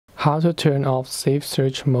How to turn off safe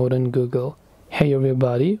search mode on Google. Hey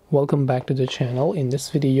everybody, welcome back to the channel. In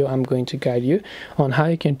this video I'm going to guide you on how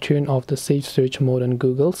you can turn off the safe search mode on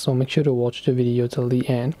Google, so make sure to watch the video till the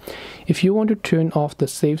end. If you want to turn off the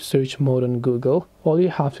safe search mode on Google, all you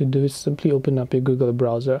have to do is simply open up your Google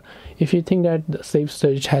browser. If you think that the safe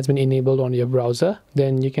search has been enabled on your browser,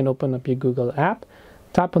 then you can open up your Google app,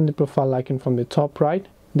 tap on the profile icon from the top right,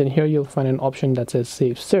 then here you'll find an option that says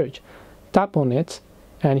safe search. Tap on it,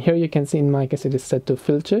 and here you can see in my case it is set to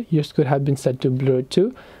filter. Yours could have been set to blur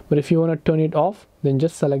too, but if you want to turn it off, then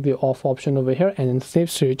just select the off option over here, and then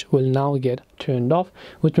safe search will now get turned off,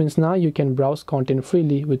 which means now you can browse content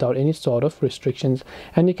freely without any sort of restrictions.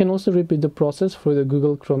 And you can also repeat the process for the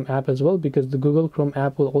Google Chrome app as well, because the Google Chrome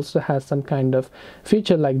app will also have some kind of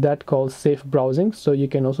feature like that called safe browsing, so you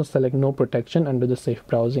can also select no protection under the safe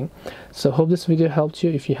browsing. So hope this video helped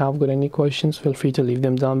you. If you have got any questions, feel free to leave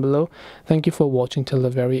them down below. Thank you for watching till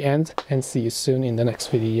the very end, and see you soon in the next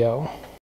video.